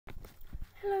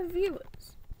Hello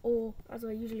viewers, or as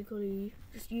I usually call you,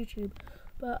 just YouTube.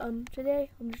 But today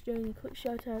I'm just doing a quick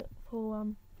shout out for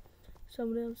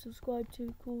someone else subscribed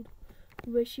to called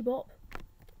RachyBop.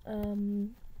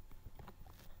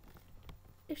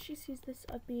 If she sees this,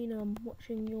 I've been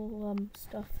watching your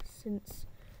stuff since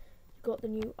you got the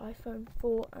new iPhone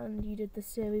 4 and you did the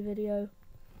Siri video.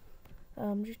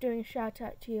 Just doing a shout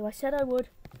out to you. I said I would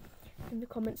in the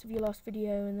comments of your last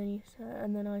video,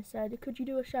 and then I said, could you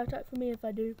do a shout out for me if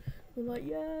I do? I'm like,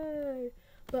 yay!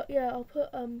 But yeah, I'll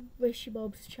put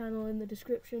RachyBop's channel in the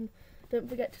description. Don't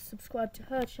forget to subscribe to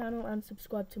her channel and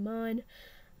subscribe to mine.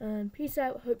 And peace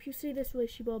out. Hope you see this,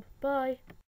 RachyBop. Bye.